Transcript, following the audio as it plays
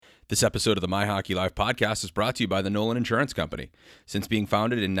This episode of the My Hockey Live podcast is brought to you by the Nolan Insurance Company. Since being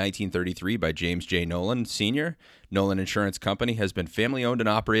founded in 1933 by James J. Nolan Sr., Nolan Insurance Company has been family-owned and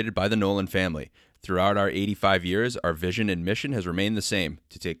operated by the Nolan family. Throughout our 85 years, our vision and mission has remained the same,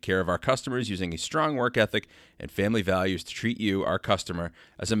 to take care of our customers using a strong work ethic and family values to treat you, our customer,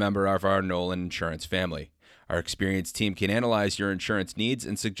 as a member of our Nolan Insurance family. Our experienced team can analyze your insurance needs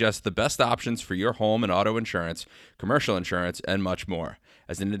and suggest the best options for your home and auto insurance, commercial insurance, and much more.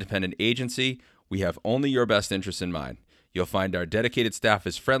 As an independent agency, we have only your best interests in mind. You'll find our dedicated staff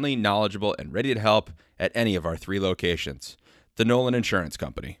is friendly, knowledgeable, and ready to help at any of our 3 locations. The Nolan Insurance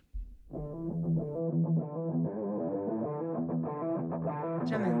Company.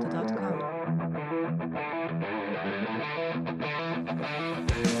 Jamendo.com.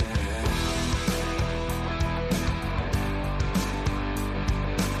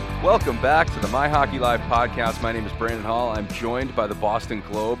 Welcome back to the My Hockey Live podcast. My name is Brandon Hall. I'm joined by the Boston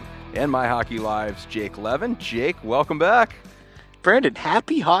Globe and My Hockey Live's Jake Levin. Jake, welcome back. Brandon,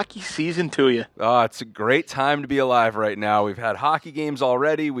 happy hockey season to you. Oh, it's a great time to be alive right now. We've had hockey games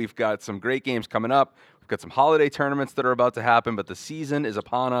already. We've got some great games coming up. We've got some holiday tournaments that are about to happen, but the season is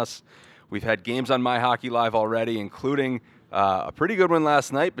upon us. We've had games on My Hockey Live already, including a pretty good one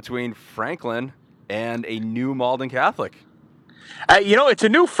last night between Franklin and a new Malden Catholic. It's a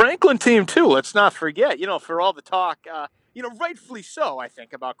new Franklin team, too. Let's not forget, for all the talk, rightfully so, I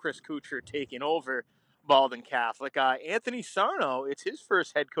think, about Chris Kuchar taking over Malden Catholic. Anthony Sarno, it's his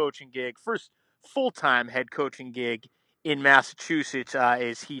first head coaching gig, first full-time head coaching gig in Massachusetts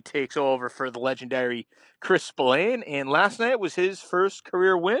as he takes over for the legendary Chris Spillane. And last night was his first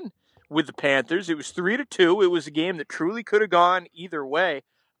career win with the Panthers. It was 3-2. It was a game that truly could have gone either way.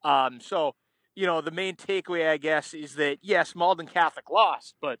 The main takeaway, I guess, is that, yes, Malden Catholic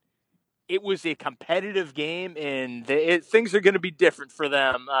lost, but it was a competitive game, and things are going to be different for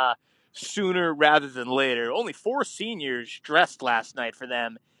them sooner rather than later. Only 4 seniors dressed last night for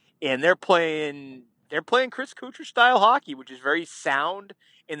them, and they're playing Chris Kuchar-style hockey, which is very sound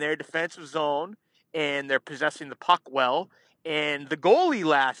in their defensive zone, and they're possessing the puck well. And the goalie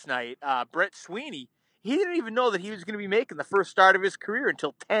last night, Brett Sweeney, he didn't even know that he was going to be making the first start of his career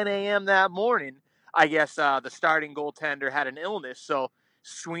until 10 a.m. that morning. I guess the starting goaltender had an illness, so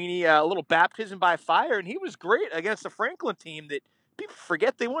Sweeney, a little baptism by fire, and he was great against the Franklin team that people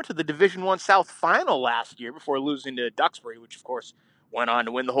forget they went to the Division I South final last year before losing to Duxbury, which, of course, went on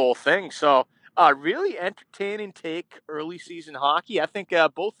to win the whole thing. So really entertaining take early season hockey. I think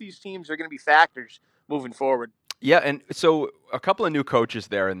both these teams are going to be factors moving forward. Yeah, and so a couple of new coaches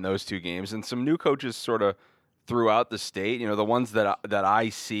there in those 2 games, and some new coaches sort of throughout the state. The ones that I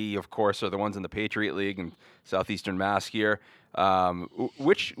see, of course, are the ones in the Patriot League and Southeastern Mass here.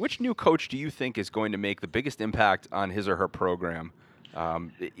 Which new coach do you think is going to make the biggest impact on his or her program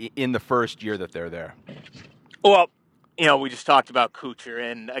in the first year that they're there? Well, we just talked about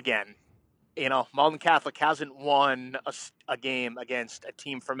Kuchar, and again, Malden Catholic hasn't won a game against a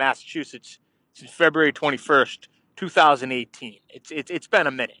team from Massachusetts since February 21st, 2018. It's been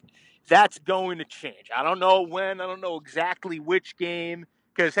a minute. That's going to change. I don't know when. I don't know exactly which game.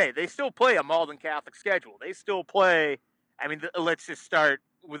 Because, hey, they still play a Malden Catholic schedule. They still play. Let's just start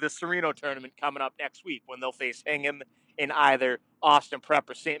with the Sereno tournament coming up next week when they'll face Hingham in either Austin Prep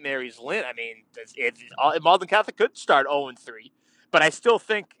or St. Mary's Lynn. Malden Catholic could start 0-3. But I still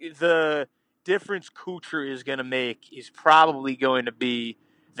think the difference Kuchar is going to make is probably going to be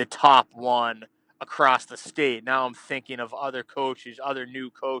the top one across the state. Now I'm thinking of other new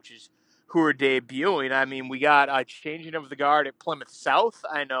coaches who are debuting. We got a changing of the guard at Plymouth South,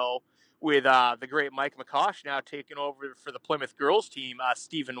 I know, with the great Mike McCosh now taking over for the Plymouth girls team.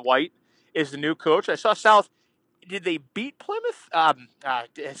 Stephen White is the new coach. I saw South. Did they beat Plymouth?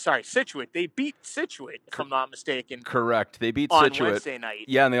 Scituate. They beat Scituate, if I'm not mistaken. Correct. They beat on Scituate Wednesday night.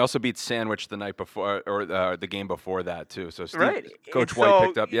 Yeah, and they also beat Sandwich the night before, or the game before that too. So Coach And White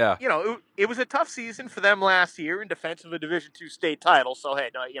picked up. Yeah, it was a tough season for them last year in defense of a Division II state title. So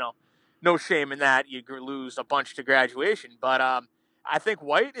hey, no shame in that. You lose a bunch to graduation, but I think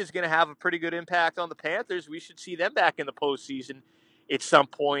White is going to have a pretty good impact on the Panthers. We should see them back in the postseason at some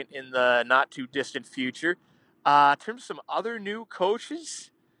point in the not too distant future. In terms of some other new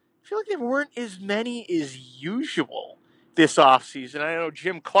coaches, I feel like there weren't as many as usual this offseason. I know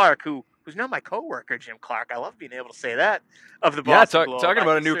Jim Clark, who's now my coworker, Jim Clark. I love being able to say that of the Boston Globe. talking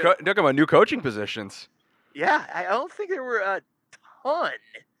about new coaching positions. Yeah, I don't think there were a ton.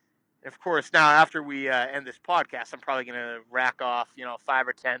 Of course, now after we end this podcast, I'm probably going to rack off 5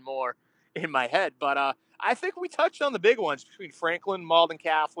 or 10 more in my head. But I think we touched on the big ones between Franklin, Malden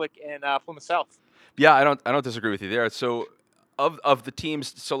Catholic, and Plymouth South. Yeah, I don't disagree with you there. So of the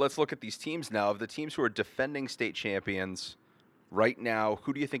teams. So let's look at these teams now. Of the teams who are defending state champions right now,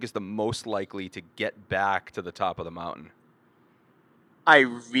 who do you think is the most likely to get back to the top of the mountain? I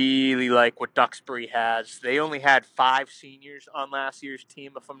really like what Duxbury has. They only had 5 seniors on last year's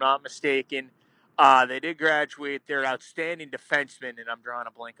team, if I'm not mistaken. They did graduate their outstanding defenseman, and I'm drawing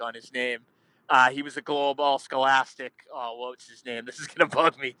a blank on his name. He was a Global Scholastic. Oh, what's his name? This is going to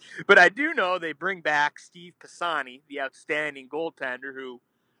bug me. But I do know they bring back Steve Pisani, the outstanding goaltender who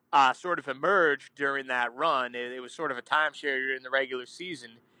sort of emerged during that run. It was sort of a timeshare in the regular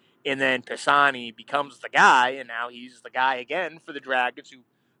season. And then Pisani becomes the guy, and now he's the guy again for the Dragons, who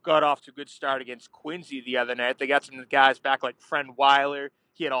got off to a good start against Quincy the other night. They got some guys back like Friend Weiler.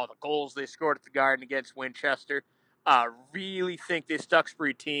 He had all the goals they scored at the Garden against Winchester. Really think this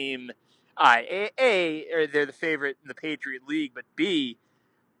Duxbury team, they're the favorite in the Patriot League, but B,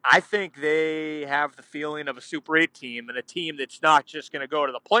 I think they have the feeling of a Super 8 team, and a team that's not just going to go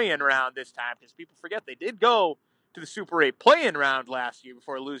to the play-in round this time, because people forget they did go to the Super 8 play-in round last year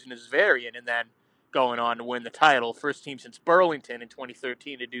before losing to Zvarian and then going on to win the title. First team since Burlington in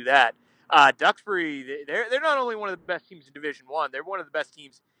 2013 to do that. Duxbury, they're not only one of the best teams in Division I, they're one of the best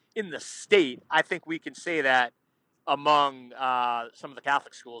teams in the state. I think we can say that among some of the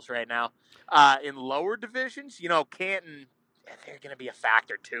Catholic schools right now. In lower divisions, Canton, they're going to be a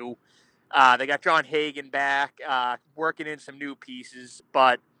factor too. They got John Hagan back, working in some new pieces,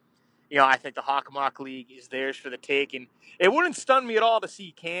 but I think the Hockomock League is theirs for the taking. It wouldn't stun me at all to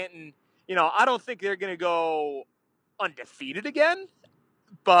see Canton. I don't think they're going to go undefeated again,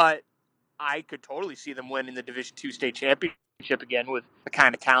 but I could totally see them winning the Division II state championship again with the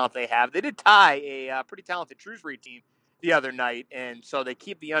kind of talent they have. They did tie a pretty talented Shrewsbury team the other night, and so they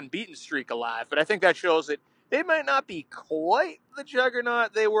keep the unbeaten streak alive. But I think that shows that they might not be quite the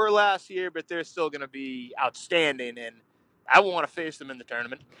juggernaut they were last year, but they're still going to be outstanding, and I won't want to face them in the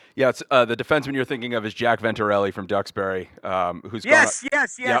tournament. Yeah, it's the defenseman you're thinking of is Jack Venturelli from Duxbury, who's yes,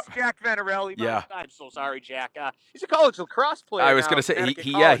 Yep. Jack Venturelli. Yeah. I'm so sorry, Jack. He's a college lacrosse player. I was going to say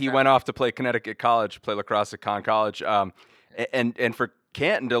he went off to play Connecticut College, play lacrosse at Conn College, and for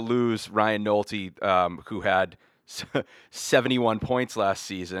Canton to lose Ryan Nolte, who had 71 points last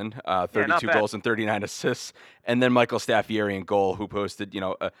season, 32 goals and 39 assists, and then Michael Staffieri in goal, who posted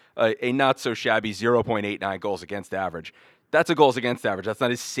a not so shabby 0.89 goals against average. That's a goals against average. That's not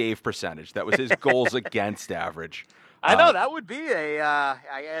his save percentage. That was his goals against average. I know that would be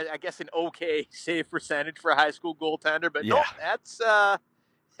I guess an okay save percentage for a high school goaltender, but no, that's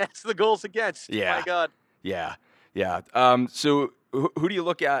the goals against. Yeah. My God. Yeah. So who do you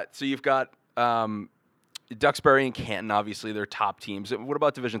look at? So you've got Duxbury and Canton, obviously they're top teams. What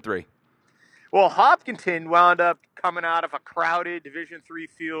about Division III? Well, Hopkinton wound up coming out of a crowded Division III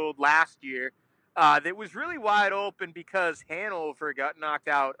field last year. That was really wide open because Hanover got knocked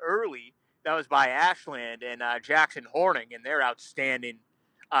out early. That was by Ashland and Jackson Horning, and their outstanding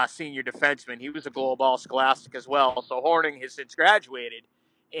senior defenseman. He was a Global Scholastic as well. So Horning has since graduated,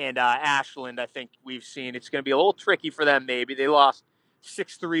 and Ashland, I think we've seen it's going to be a little tricky for them. Maybe they lost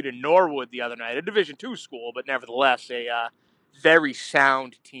 6-3 to Norwood the other night, a Division II school, but nevertheless a very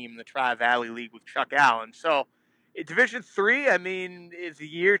sound team in the Tri-Valley League with Chuck Allen. So in Division III, I mean, as the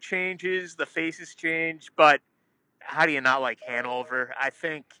year changes, the faces change, but how do you not like Hanover? I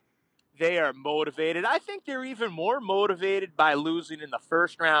think they are motivated. I think they're even more motivated by losing in the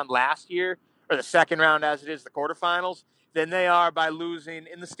first round last year, or the second round as it is, the quarterfinals, than they are by losing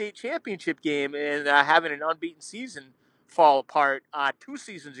in the state championship game and having an unbeaten season fall apart 2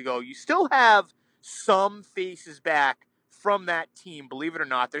 seasons ago. You still have some faces back from that team, believe it or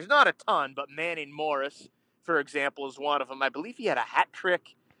not. There's not a ton, but Manning Morris, for example, is one of them. I believe he had a hat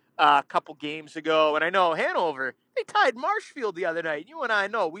trick a couple games ago. And I know Hanover, they tied Marshfield the other night. You and I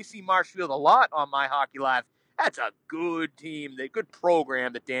know we see Marshfield a lot on My Hockey Live. That's a good team, the good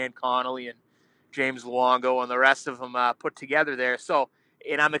program that Dan Connolly and James Luongo and the rest of them put together there. So,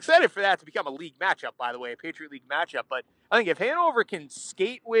 and I'm excited for that to become a league matchup, by the way, a Patriot League matchup. But I think if Hanover can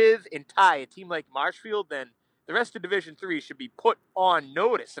skate with and tie a team like Marshfield, then the rest of Division III should be put on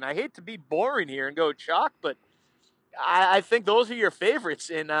notice. And I hate to be boring here and go chalk, but I think those are your favorites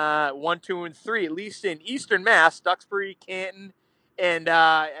in 1, 2, and 3, at least in Eastern Mass, Duxbury, Canton, and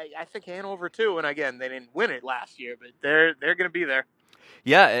I think Hanover too. And again, they didn't win it last year, but they're going to be there.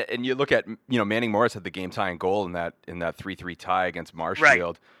 Yeah, and you look at Manning Morris had the game tying goal in that 3-3 tie against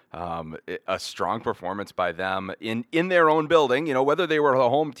Marshfield. Right. A strong performance by them in their own building. Whether they were the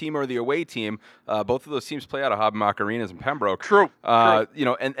home team or the away team, both of those teams play out of Hobmock Arenas in Pembroke. True.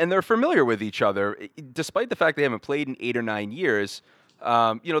 And they're familiar with each other, despite the fact they haven't played in 8 or 9 years.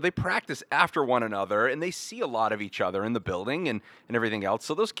 They practice after one another, and they see a lot of each other in the building and everything else.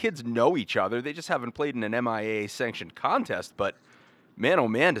 So those kids know each other. They just haven't played in an MIAA-sanctioned contest. But man, oh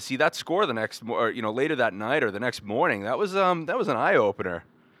man, to see that score the next, later that night or the next morning, that was an eye opener.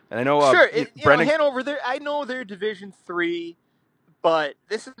 And I know, Sure, Brendan, Hanover. I know they're Division III, but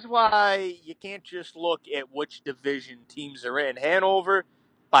this is why you can't just look at which division teams are in. Hanover,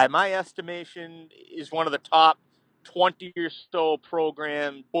 by my estimation, is one of the top 20 or so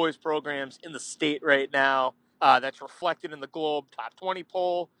boys programs in the state right now. That's reflected in the Globe Top 20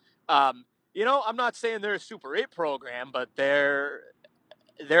 poll. I'm not saying they're a Super 8 program, but they're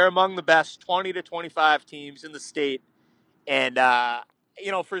among the best 20 to 25 teams in the state. And,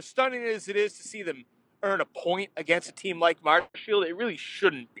 for as stunning as it is to see them earn a point against a team like Marshfield, it really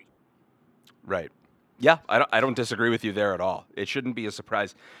shouldn't be. Right. Yeah, I don't disagree with you there at all. It shouldn't be a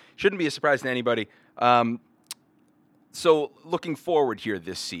surprise. Shouldn't be a surprise to anybody. So looking forward here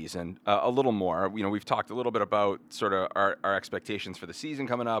this season, a little more. We've talked a little bit about sort of our expectations for the season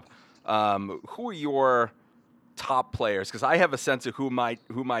coming up. Who are your top players? Because I have a sense of who my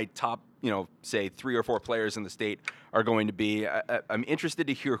top, say 3 or 4 players in the state are going to be. I'm interested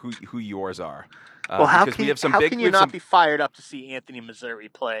to hear who yours are. Well, how can you not be fired up to see Anthony Missouri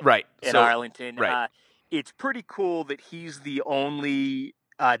play in Arlington? Right. It's pretty cool that he's the only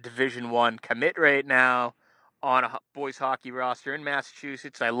Division I commit right now on a boys hockey roster in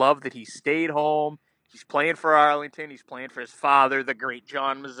Massachusetts. I love that he stayed home. He's playing for Arlington. He's playing for his father, the great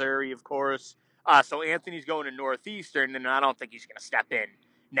John Missouri, of course. So Anthony's going to Northeastern, and I don't think he's going to step in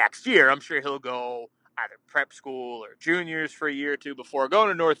next year. I'm sure he'll go either prep school or juniors for a year or two before going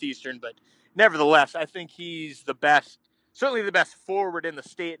to Northeastern, but nevertheless, I think he's certainly the best forward in the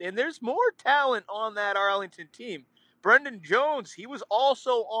state. And there's more talent on that Arlington team. Brendan Jones, he was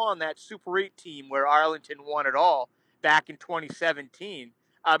also on that Super 8 team where Arlington won it all back in 2017.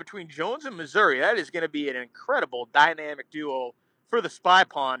 Between Jones and Missouri, that is going to be an incredible dynamic duo for the Spy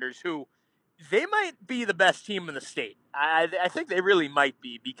Ponders, who they might be the best team in the state. I think they really might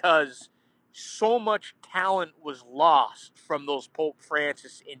be, because so much talent was lost from those Pope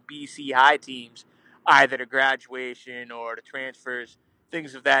Francis and BC High teams, either to graduation or to transfers,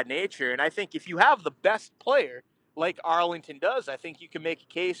 things of that nature. And I think if you have the best player, like Arlington does, I think you can make a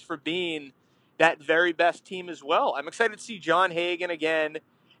case for being that very best team as well. I'm excited to see John Hagan again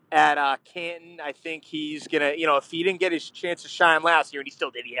at Canton. I think he's going to, if he didn't get his chance to shine last year, and he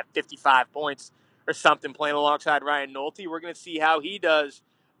still did, he had 55 points or something playing alongside Ryan Nolte. We're going to see how he does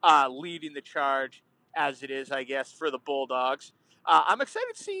leading the charge, as it is, I guess, for the Bulldogs. I'm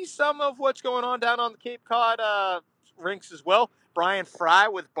excited to see some of what's going on down on the Cape Cod rinks as well. Brian Fry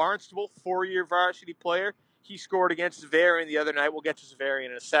with Barnstable, 4-year varsity player. He scored against Zavarian the other night. We'll get to Zavarian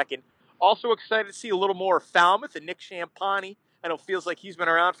in a second. Also excited to see a little more of Falmouth and Nick Champani. I know it feels like he's been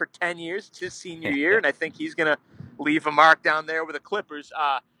around for 10 years. It's his senior year, and I think he's going to leave a mark down there with the Clippers.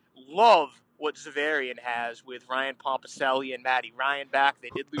 Love what Zavarian has with Ryan Pompiselli and Matty Ryan back. They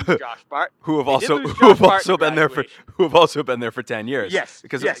did lose Josh Bart. who have also been there for 10 years. Yes,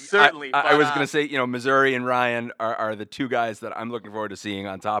 because certainly. I was going to say, Missouri and Ryan are the two guys that I'm looking forward to seeing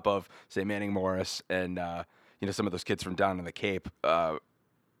on top of, say, Manning Morris and some of those kids from down in the Cape.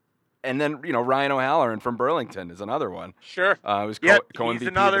 And then, Ryan O'Halloran from Burlington is another one. Sure. Cohen he's VP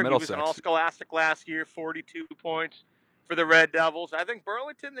another. of the He was an All-Scholastic last year, 42 points for the Red Devils. I think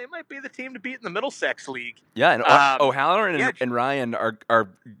Burlington, they might be the team to beat in the Middlesex League. Yeah, and O'Halloran and Ryan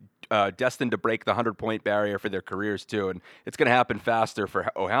are destined to break the 100-point barrier for their careers, too. And it's going to happen faster for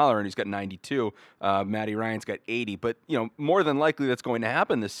O'Halloran. He's got 92. Matty Ryan's got 80. But, more than likely that's going to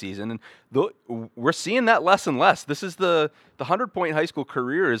happen this season. And we're seeing that less and less. This is the 100-point high school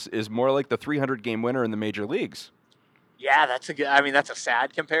career is more like the 300-game winner in the major leagues. Yeah, that's a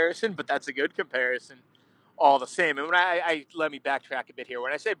sad comparison, but that's a good comparison all the same. And when I let me backtrack a bit here.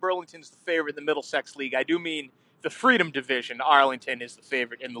 When I say Burlington's the favorite in the Middlesex League, I do mean the Freedom Division. Arlington is the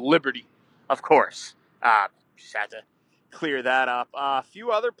favorite in the Liberty, of course. Just had to clear that up. A few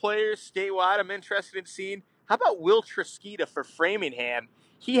other players statewide I'm interested in seeing. How about Will Tresquita for Framingham?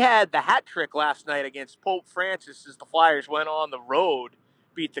 He had the hat trick last night against Pope Francis as the Flyers went on the road,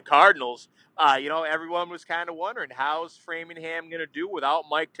 beat the Cardinals. Everyone was kind of wondering, how's Framingham going to do without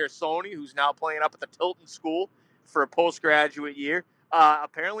Mike Tersoni, who's now playing up at the Tilton School for a postgraduate year.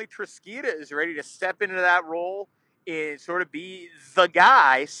 Apparently Tresquita is ready to step into that role and sort of be the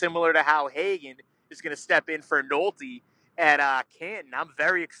guy, similar to how Hagan is going to step in for Nolte at Canton. I'm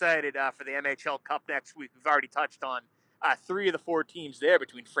very excited for the MHL Cup next week. We've already touched on 3 of the 4 teams there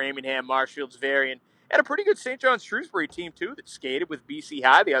between Framingham, Marshfield, Zavarian, and a pretty good St. John's Shrewsbury team, too, that skated with BC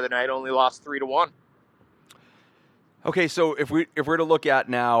High the other night, only lost 3-1. Okay, so if we're to look at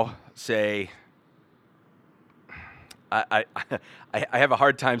now, say, I I have a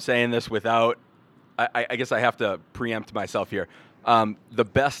hard time saying this without. I guess I have to preempt myself here.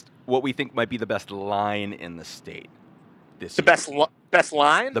 What we think might be the best line in the state this The year. best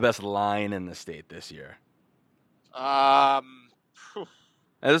line? The best line in the state this year. Phew.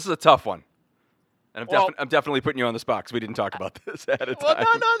 And this is a tough one. And Well- I'm definitely putting you on the spot because we didn't talk about this at a Well, time.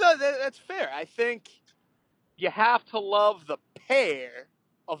 no, that's fair. I think you have to love the pair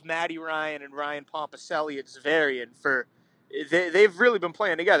of Matty Ryan and Ryan Pompiselli at Zavarian they've really been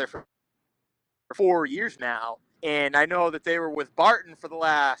playing together for 4 years now. And I know that they were with Barton for the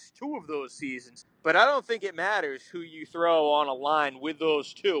last 2 of those seasons, but I don't think it matters who you throw on a line with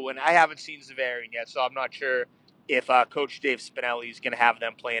those two. And I haven't seen Zavarian yet, so I'm not sure if Coach Dave Spinelli is going to have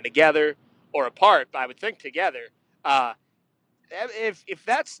them playing together or apart, but I would think together. If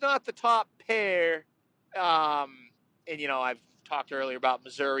that's not the top pair, and I've talked earlier about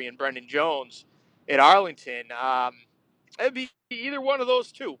Missouri and Brendan Jones at Arlington, it'd be either one of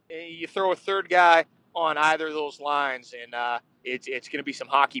those two. You throw a third guy on either of those lines, and it's going to be some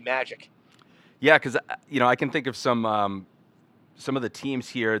hockey magic. Yeah, because I can think of some of the teams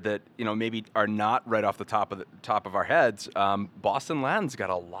here that maybe are not right off the top of our heads. Boston Latin's got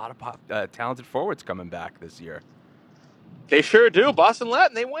a lot of talented forwards coming back this year. They sure do. Boston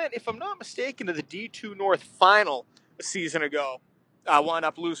Latin, they went, if I'm not mistaken, to the D2 North final a season ago. Wound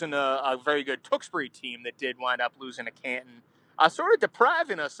up losing a very good Tewksbury team that did wind up losing to Canton. Sort of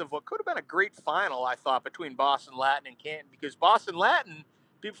depriving us of what could have been a great final, I thought, between Boston Latin and Canton. Because Boston Latin,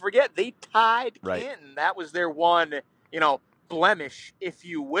 people forget, they tied Right. Canton. That was their one, blemish, if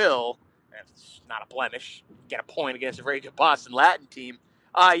you will. It's not a blemish. Get a point against a very good Boston Latin team.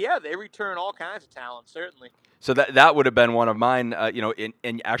 Yeah, they return all kinds of talent, certainly. So that would have been one of mine.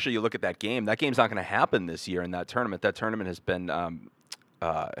 And actually, you look at that game. That game's not going to happen this year in that tournament. That tournament has been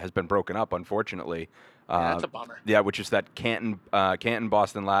broken up, unfortunately. Yeah, that's a bummer. Yeah, which is that Canton,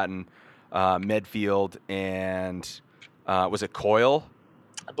 Boston Latin, Medfield, and was it Coyle?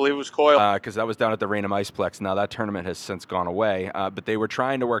 I believe it was Coyle. Because that was down at the Raynham Iceplex. Now that tournament has since gone away. But they were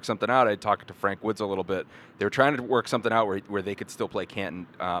trying to work something out. I talked to Frank Woods a little bit. They were trying to work something out where they could still play Canton.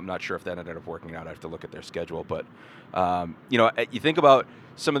 I'm not sure if that ended up working out. I have to look at their schedule. But you think about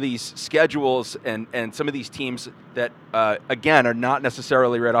some of these schedules and some of these teams that again are not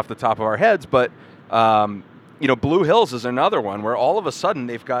necessarily right off the top of our heads, but Blue Hills is another one where all of a sudden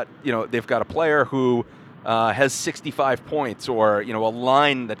they've got a player who has 65 points, or a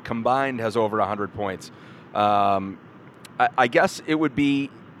line that combined has over 100 points. I guess it would be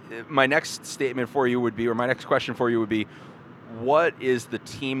my next statement for you would be, or my next question for you would be, what is the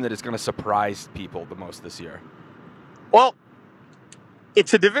team that is going to surprise people the most this year? Well,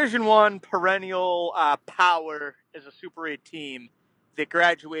 it's a Division I perennial power as a Super 8 team that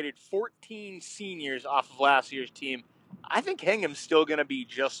graduated 14 seniors off of last year's team. I think Hingham's still going to be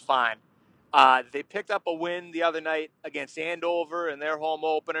just fine. They picked up a win the other night against Andover in their home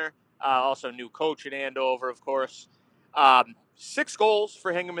opener. Also, new coach at Andover, of course. 6 goals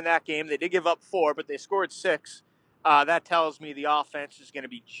for Hingham in that game. They did give up 4, but they scored 6. That tells me the offense is going to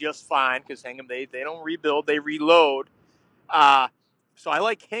be just fine because Hingham, they don't rebuild, they reload. So I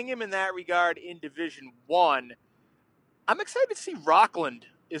like Hingham in that regard in Division I. I'm excited to see Rockland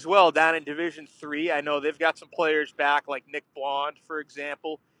as well down in Division III. I know they've got some players back like Nick Blond, for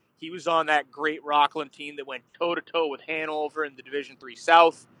example. He was on that great Rockland team that went toe-to-toe with Hanover in the Division III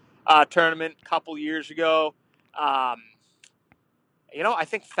South tournament a couple years ago. I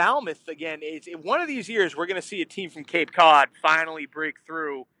think Falmouth, again, one of these years we're going to see a team from Cape Cod finally break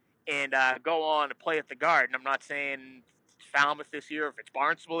through and go on to play at the Garden. I'm not saying it's Falmouth this year or if it's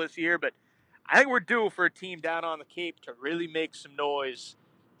Barnstable this year, but I think we're due for a team down on the Cape to really make some noise.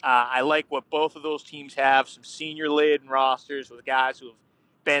 I like what both of those teams have, some senior-laden rosters with guys who have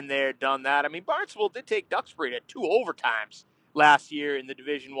been there, done that. I mean, Barnstable did take Duxbury to 2 overtimes last year in the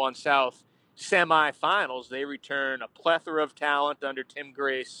Division I South semifinals. They return a plethora of talent under Tim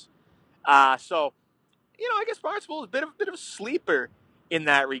Grace. I guess Barnstable is a bit of a sleeper in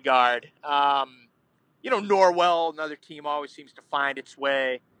that regard. Norwell, another team, always seems to find its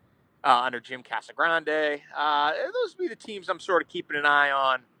way under Jim Casagrande. Those would be the teams I'm sort of keeping an eye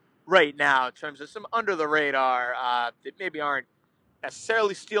on right now in terms of some under the radar that maybe aren't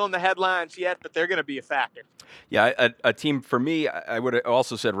necessarily stealing the headlines yet, but they're going to be a factor. Yeah, a team for me, I would have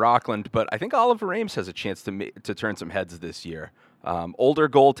also said Rockland, but I think Oliver Ames has a chance to turn some heads this year. Older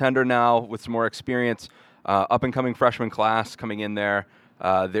goaltender now with some more experience, up-and-coming freshman class coming in there.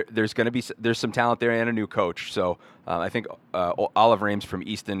 There's some talent there and a new coach. So I think Oliver Ames from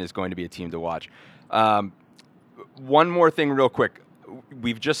Easton is going to be a team to watch. One more thing real quick.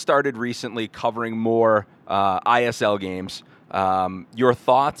 We've just started recently covering more ISL games. Your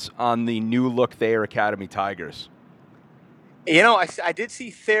thoughts on the new look Thayer Academy Tigers? You know, I did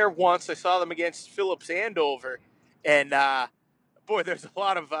see Thayer once. I saw them against Phillips Andover, and boy, there's a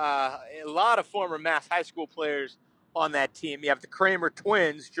lot of former Mass high school players on that team. You have the Kramer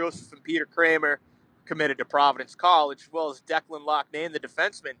twins, Joseph and Peter Kramer, committed to Providence College, as well as Declan Loughnane, the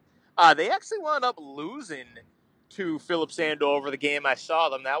defenseman. They actually wound up losing to Phillips Andover the game I saw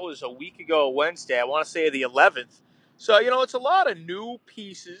them. That was a week ago Wednesday. I want to say the 11th. So, you know, it's a lot of new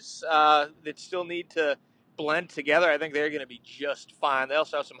pieces that still need to blend together. I think they're going to be just fine. They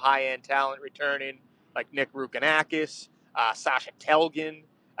also have some high-end talent returning, like Nick Rukanakis, Sasha Telgin.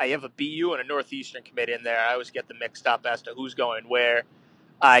 You have a BU and a Northeastern commit in there. I always get them mixed up as to who's going where.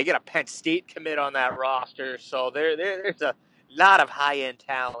 You get a Penn State commit on that roster. So there's a lot of high-end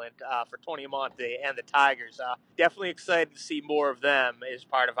talent for Tony Amonte and the Tigers. Definitely excited to see more of them as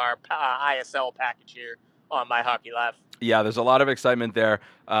part of our ISL package here on My Hockey Live. Yeah, there's a lot of excitement there.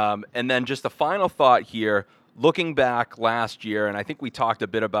 And then just a final thought here, looking back last year, and I think we talked a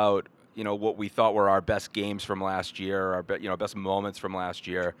bit about, you know, what we thought were our best games from last year, our best moments from last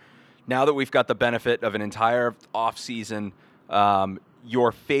year. Now that we've got the benefit of an entire off season,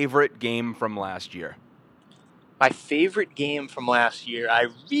 your favorite game from last year? My favorite game from last year, I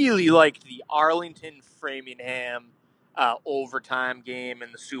really liked the Arlington-Framingham overtime game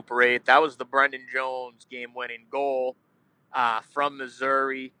in the Super 8. That was the Brendan Jones game-winning goal from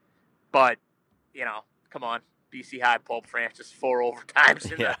Missouri. But, you know, come on, BC High Pope Francis 4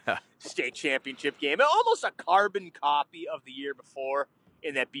 overtimes in the state championship game. Almost a carbon copy of the year before,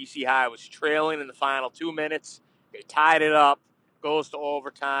 in that BC High was trailing in the final 2 minutes. They tied it up, goes to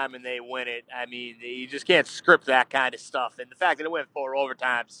overtime, and they win it. I mean, you just can't script that kind of stuff. And the fact that it went 4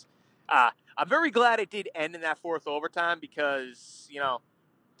 overtimes, I'm very glad it did end in that 4th overtime, because, you know,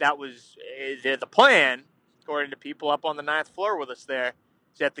 that was the plan, according to people up on the 9th floor with us there,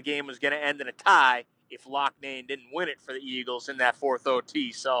 that the game was going to end in a tie if Loughnane didn't win it for the Eagles in that 4th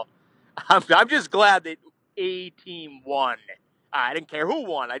OT. So I'm just glad that a team won. I didn't care who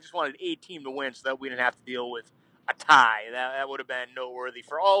won. I just wanted a team to win so that we didn't have to deal with a tie. That would have been noteworthy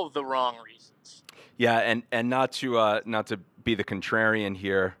for all of the wrong reasons. Yeah, and not to be the contrarian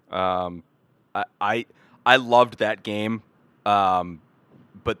here. I loved that game,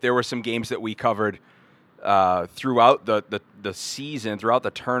 but there were some games that we covered throughout the season, throughout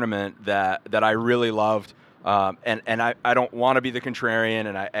the tournament that I really loved, and I don't want to be the contrarian,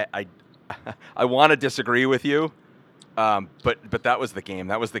 and I want to disagree with you. But that was the game.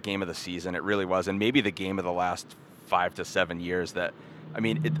 That was the game of the season. It really was, and maybe the game of the last 5 to 7 years.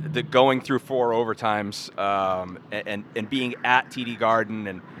 Going through 4 overtimes and being at TD Garden,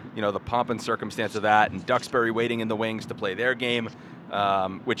 and you know the pomp and circumstance of that, and Duxbury waiting in the wings to play their game,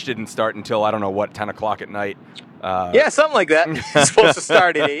 which didn't start until 10 o'clock at night. Yeah, something like that. It's supposed to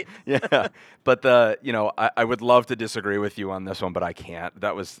start at 8. Yeah, but I would love to disagree with you on this one, but I can't.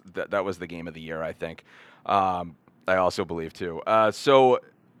 That was the game of the year, I think. I also believe too. So,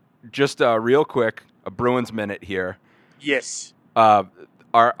 just real quick, a Bruins minute here. Yes. Our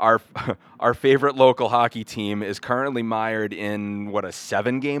favorite local hockey team is currently mired in a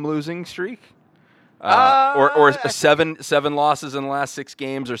 7-game losing streak, or seven losses in the last 6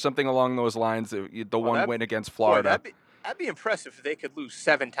 games, or something along those lines. One win against Florida. Boy, that'd be impressive if they could lose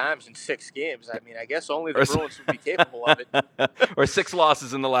 7 times in 6 games. I mean, I guess only the Bruins would be capable of it. Or 6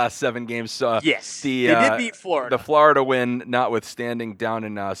 losses in the last 7 games. Yes, they did beat Florida. The Florida win, notwithstanding, down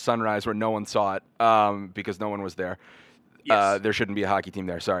in Sunrise, where no one saw it because no one was there. Yes. There shouldn't be a hockey team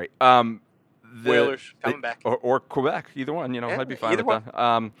there. Sorry. Whalers coming back, or Quebec, either one. I'd be fine with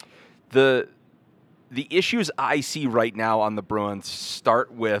one. that. The issues I see right now on the Bruins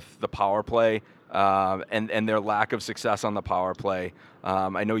start with the power play. And their lack of success on the power play.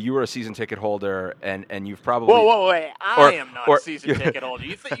 I know you were a season ticket holder, and you've probably... Wait. I am not a season ticket holder.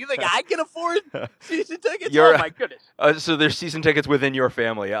 You think I can afford season tickets? Oh, my goodness. So there's season tickets within your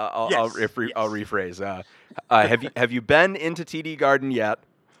family. I'll rephrase. Have you been into TD Garden yet?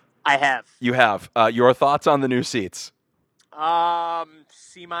 I have. You have. Your thoughts on the new seats?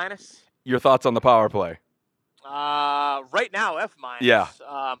 C minus. Your thoughts on the power play? Right now, F minus. Yeah.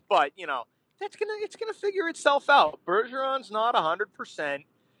 But, it's gonna figure itself out. Bergeron's not 100%.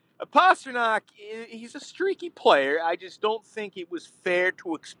 Pasternak, he's a streaky player. I just don't think it was fair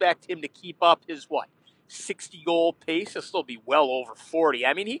to expect him to keep up his 60-goal pace. He'll still be well over 40.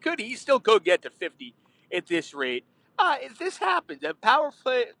 I mean, he still could get to 50 at this rate. If this happens, a power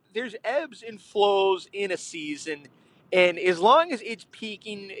play, there's ebbs and flows in a season, and as long as it's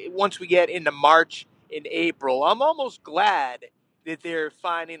peaking once we get into March in April. I'm almost glad that they're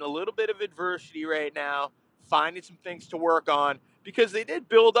finding a little bit of adversity right now, finding some things to work on, because they did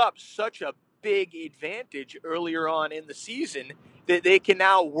build up such a big advantage earlier on in the season that they can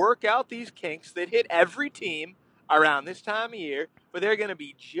now work out these kinks that hit every team around this time of year, but they're going to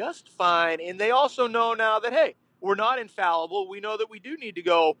be just fine. And they also know now that, hey, we're not infallible. We know that we do need to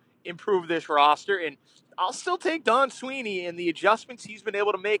go improve this roster. And I'll still take Don Sweeney and the adjustments he's been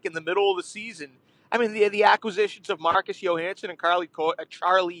able to make in the middle of the season. I mean, the acquisitions of Marcus Johansson and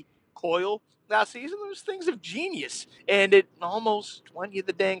Charlie Coyle last season, those things of genius. And it almost won you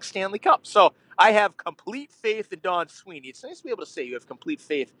the dang Stanley Cup. So I have complete faith in Don Sweeney. It's nice to be able to say you have complete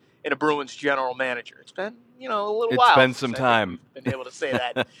faith in a Bruins general manager. It's been, a little while. It's been some time. Been able to say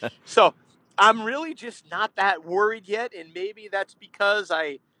that. So I'm really just not that worried yet. And maybe that's because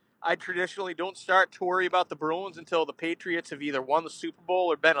I traditionally don't start to worry about the Bruins until the Patriots have either won the Super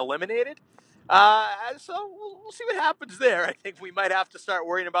Bowl or been eliminated. So we'll see what happens there. I think we might have to start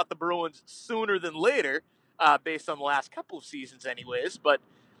worrying about the Bruins sooner than later, based on the last couple of seasons anyways. But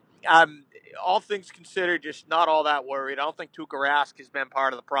all things considered, just not all that worried. I don't think Tuukka Rask has been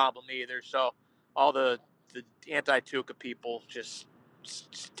part of the problem either. So all the anti-Tuukka people just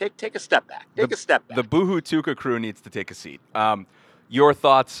take a step back. Take a step back. The Boohoo Tuukka crew needs to take a seat. Your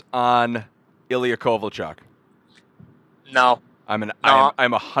thoughts on Ilya Kovalchuk? No. I'm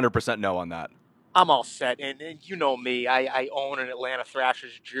 100% no on that. I'm all set, and you know me. I own an Atlanta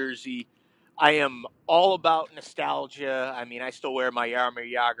Thrashers jersey. I am all about nostalgia. I mean, I still wear my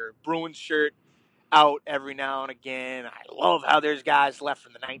Jaromir Jagr Bruins shirt out every now and again. I love how there's guys left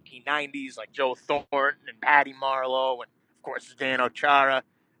from the 1990s like Joe Thornton and Patty Marleau and, of course, Zdeno Chara.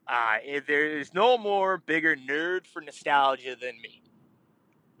 There's no more bigger nerd for nostalgia than me.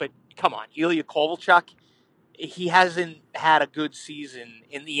 But come on, Ilya Kovalchuk, he hasn't had a good season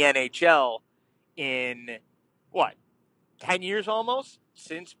in the NHL in, 10 years almost?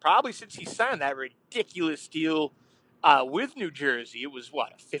 Since he signed that ridiculous deal with New Jersey. It was,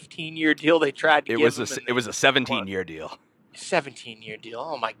 a 15-year deal they tried to give him? It was a 17-year deal. 17-year deal.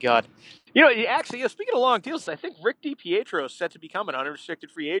 Oh, my God. Actually, speaking of long deals, I think Rick DiPietro is set to become an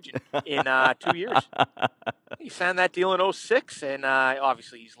unrestricted free agent in 2 years. He signed that deal in 2006, and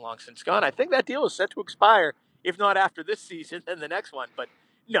obviously he's long since gone. I think that deal is set to expire, if not after this season, then the next one. But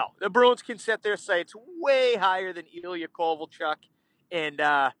no, the Bruins can set their sights way higher than Ilya Kovalchuk. And,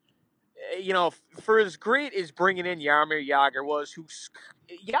 for as great as bringing in Jaromir Jagr was,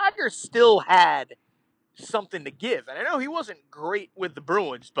 Jagr still had something to give. And I know he wasn't great with the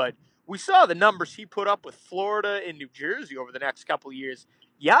Bruins, but we saw the numbers he put up with Florida and New Jersey over the next couple of years.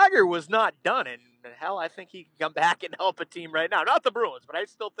 Jagr was not done, and hell, I think he can come back and help a team right now. Not the Bruins, but I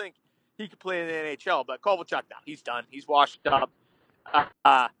still think he could play in the NHL. But Kovalchuk, no, he's done. He's washed up.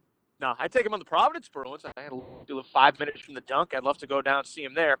 No, I'd take him on the Providence Bruins. I had to do 5 minutes from the dunk. I'd love to go down and see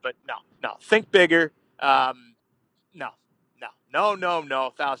him there, but no. Think bigger. No.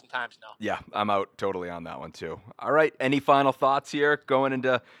 1,000 times no. Yeah, I'm out totally on that one too. All right, any final thoughts here going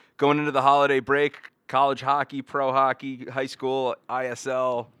into the holiday break? College hockey, pro hockey, high school,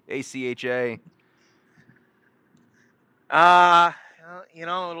 ISL, ACHA.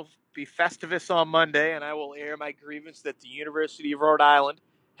 It'll be Festivus on Monday, and I will air my grievance that the University of Rhode Island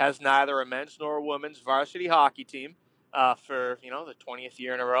has neither a men's nor a women's varsity hockey team for the 20th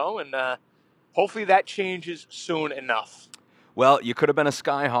year in a row, and hopefully that changes soon enough. Well, you could have been a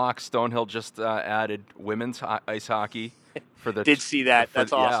Skyhawk. Stonehill just added women's ice hockey for the. Did see that?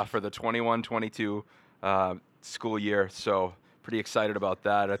 That's awesome. Yeah, for the 21-22 school year. So pretty excited about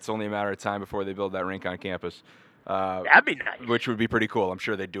that. It's only a matter of time before they build that rink on campus. That'd be nice. Which would be pretty cool. I'm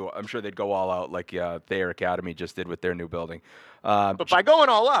sure they'd do. I'm sure they'd go all out like Thayer Academy just did with their new building. But by going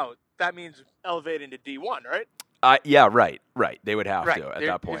all out, that means elevating to D1, right? Yeah, right. They would have to at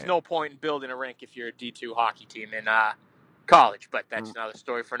that point. There's no point in building a rink if you're a D2 hockey team in college, but that's another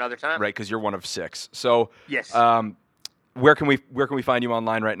story for another time. Right, because you're one of 6. So yes. Where can we find you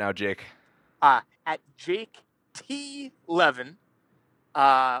online right now, Jake? At Jake T. Levin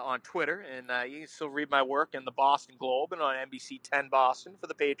on Twitter, and you can still read my work in the Boston Globe and on NBC 10 Boston for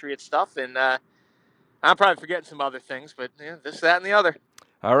the Patriots stuff. And I'm probably forgetting some other things, but this, that, and the other.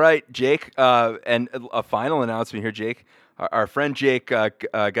 All right, Jake. And a final announcement here, Jake. Our friend Jake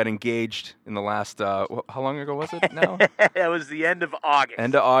got engaged in the last, how long ago was it now? It was the end of August.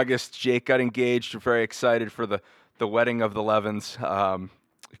 End of August. Jake got engaged. We're very excited for the wedding of the Levins.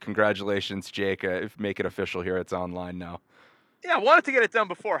 Congratulations, Jake. Make it official here. It's online now. Yeah, I wanted to get it done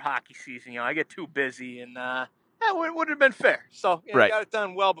before hockey season. I get too busy, and it wouldn't have been fair. So I got it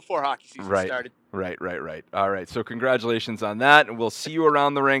done well before hockey season started. Right. All right. So congratulations on that, and we'll see you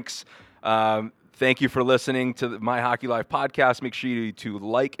around the rinks. Thank you for listening to the My Hockey Life podcast. Make sure you to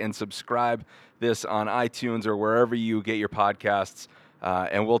like and subscribe this on iTunes or wherever you get your podcasts.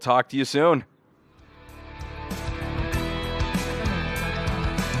 And we'll talk to you soon.